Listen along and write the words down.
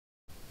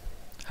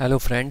Hello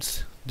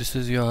friends, this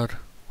is your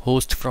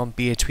host from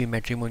PHP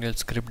Matrimonial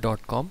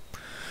Script.com.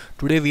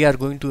 Today we are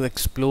going to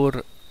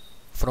explore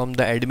from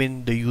the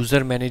admin the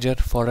user manager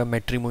for a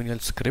matrimonial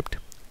script.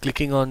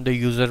 Clicking on the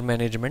user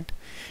management,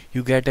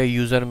 you get a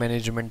user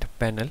management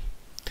panel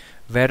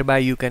whereby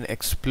you can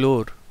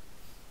explore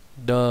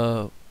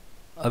the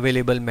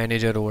available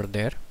manager over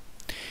there.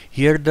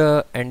 Here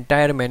the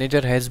entire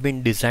manager has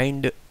been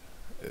designed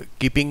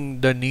keeping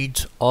the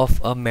needs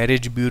of a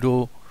marriage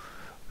bureau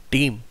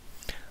team.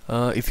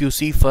 If you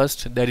see,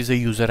 first there is a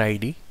user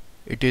ID.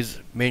 It is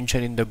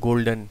mentioned in the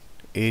golden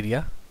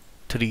area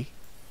 3.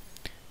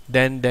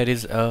 Then there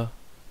is a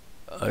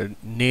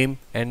name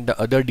and the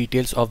other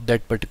details of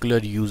that particular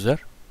user,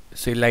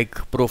 say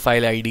like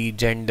profile ID,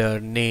 gender,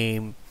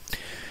 name.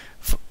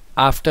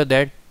 After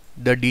that,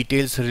 the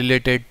details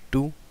related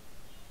to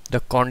the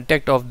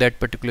contact of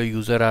that particular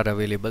user are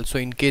available. So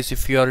in case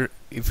if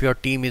your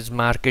team is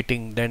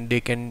marketing, then they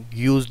can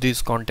use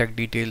these contact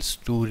details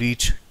to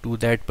reach to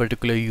that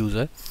particular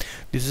user.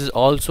 This is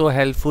also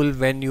helpful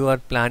when you are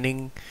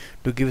planning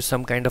to give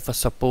some kind of a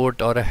support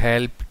or a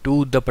help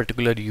to the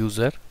particular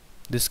user.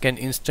 This can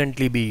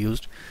instantly be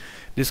used.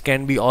 This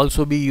can be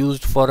also be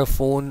used for a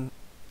phone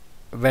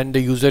when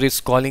the user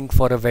is calling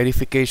for a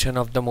verification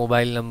of the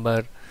mobile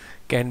number,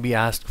 can be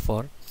asked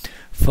for.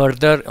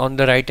 Further, on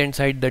the right hand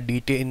side,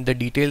 in the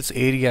details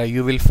area,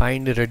 you will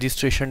find the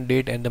registration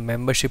date and the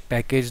membership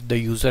package the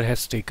user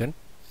has taken.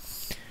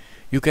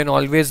 You can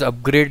always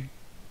upgrade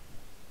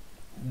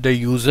the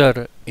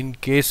user in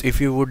case if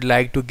you would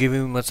like to give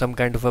him some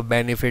kind of a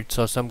benefits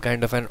or some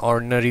kind of an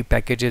ordinary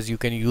packages. You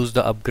can use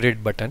the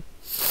upgrade button.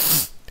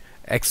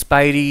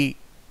 Expiry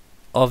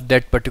of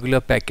that particular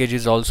package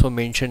is also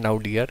mentioned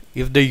out here.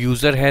 If the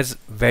user has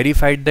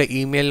verified the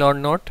email or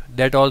not,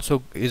 that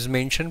also is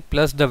mentioned,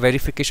 plus the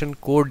verification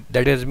code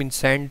that has been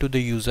sent to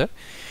the user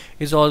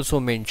is also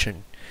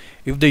mentioned.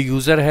 If the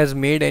user has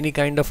made any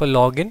kind of a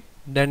login,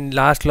 then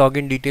last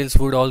login details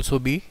would also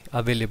be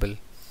available.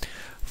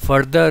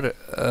 Further,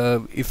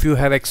 if you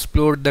have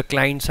explored the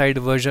client side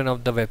version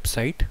of the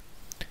website,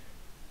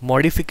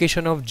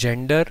 modification of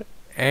gender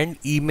and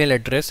email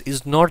address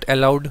is not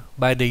allowed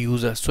by the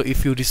user. So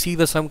if you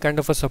receive some kind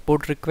of a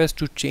support request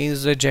to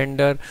change the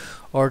gender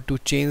or to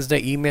change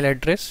the email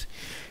address,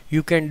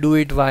 you can do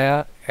it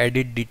via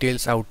edit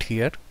details out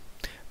here,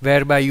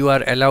 whereby you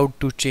are allowed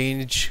to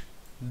change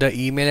the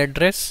email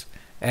address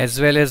as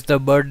well as the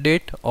birth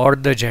date or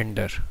the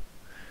gender.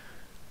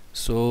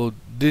 So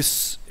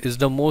this is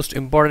the most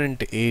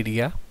important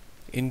area.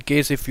 In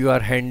case if you are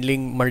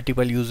handling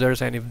multiple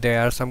users and if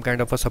there are some kind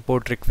of a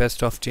support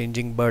request of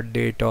changing birth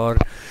date or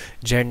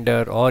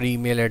gender or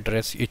email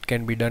address, it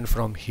can be done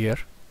from here.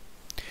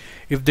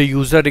 If the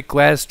user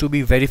requires to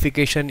be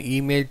verification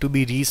email to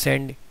be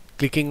resend,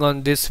 clicking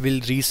on this will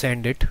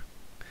resend it.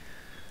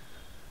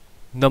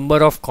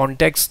 Number of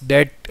contacts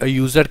that a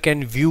user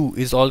can view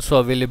is also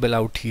available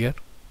out here.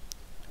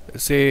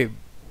 Say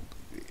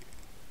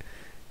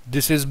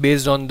this is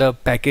based on the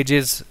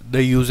packages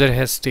the user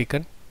has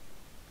taken.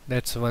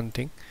 That's one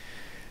thing.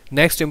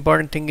 Next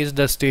important thing is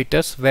the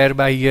status,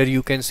 whereby here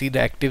you can see the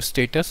active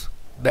status.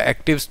 The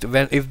active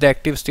if the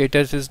active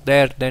status is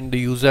there, then the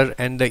user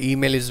and the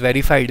email is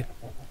verified.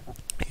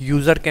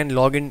 User can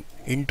log in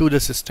into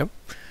the system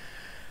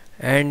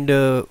and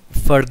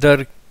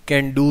further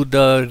can do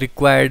the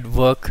required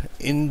work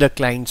in the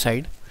client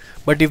side.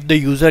 But if the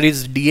user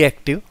is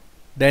deactive,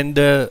 then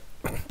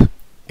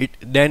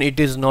it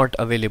is not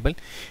available.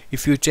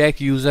 If you check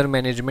user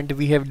management,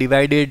 we have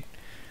divided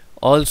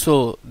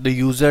also the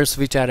users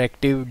which are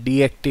active,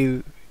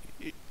 deactive.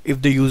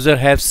 If the user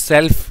has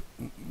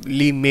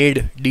selfly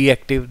made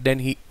deactive,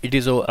 then it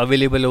is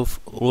available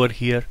over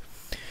here.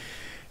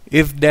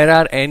 If there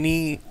are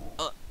any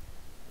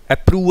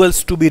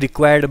approvals to be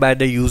required by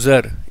the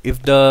user,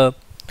 if the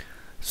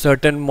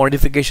certain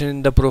modification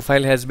in the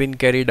profile has been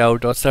carried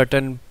out or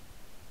certain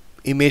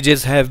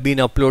images have been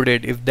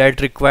uploaded, if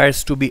that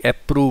requires to be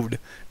approved,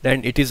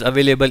 then it is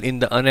available in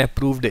the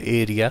unapproved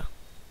area.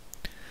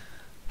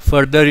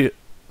 Further,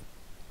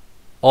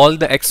 all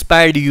the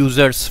expired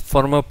users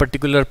from a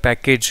particular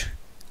package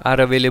are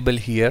available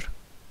here.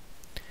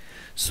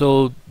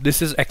 So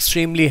this is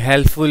extremely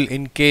helpful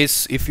in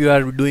case if you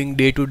are doing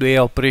day-to-day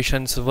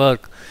operations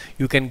work,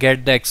 you can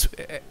get the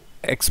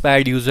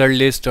expired user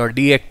list or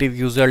deactive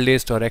user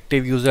list or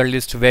active user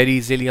list very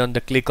easily on the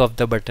click of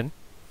the button.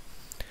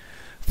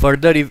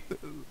 Further, if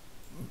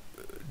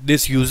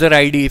this user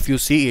ID, if you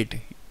see it,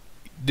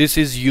 this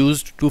is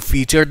used to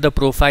feature the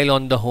profile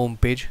on the home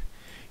page.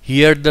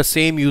 Here the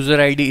same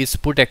user ID is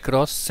put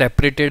across,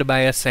 separated by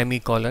a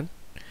semicolon,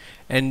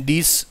 and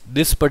this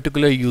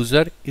particular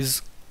user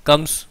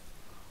comes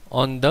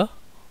on the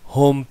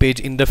home page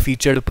in the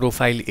featured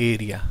profile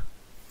area.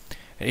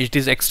 It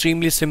is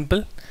extremely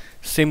simple.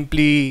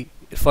 Simply,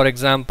 for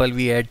example,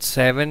 we add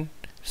 7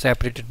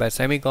 separated by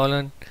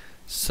semicolon,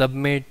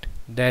 submit,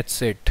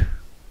 that's it.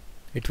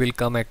 It will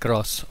come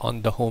across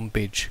on the home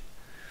page.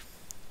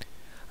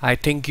 I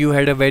think you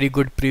had a very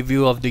good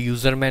preview of the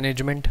user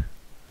management.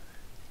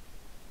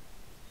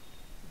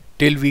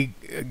 till we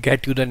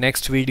get you the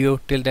next video.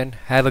 Till then,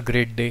 have a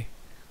great day.